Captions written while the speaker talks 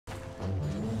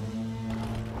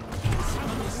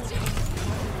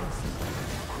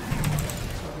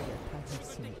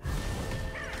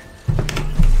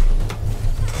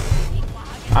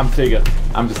I'm triggered.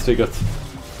 I'm just triggered.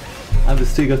 I'm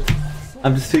just triggered.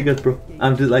 I'm just triggered, bro.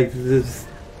 I'm just like this.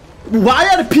 Why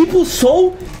are people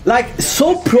so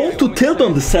prone to tilt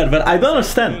on the server? I don't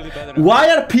understand.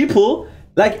 Why are people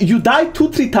like, you die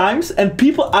 2-3 times and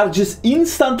people are just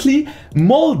instantly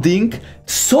molding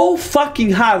so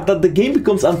fucking hard that the game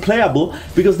becomes unplayable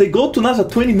because they go to another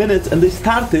 20 minutes and they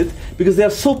start it because they are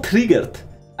so triggered.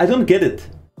 I don't get it.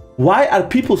 Why are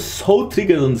people so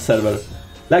triggered on the server?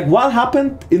 Like, what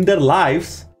happened in their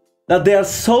lives that they are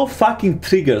so fucking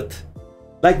triggered?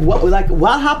 Like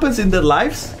what happens in their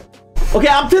lives? Okay,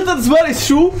 I'm tilted as well, it's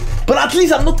true, but at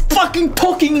least I'm not fucking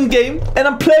talking in game and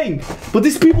I'm playing. But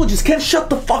these people just can't shut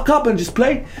the fuck up and just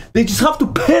play. They just have to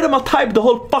perma-type the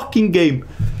whole fucking game.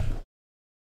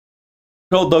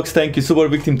 Cold Dogs, thank you. Super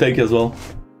Victim, thank you as well.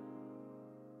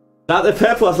 That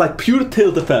FF was like pure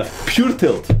tilt FF. Pure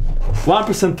tilt.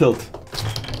 1% tilt.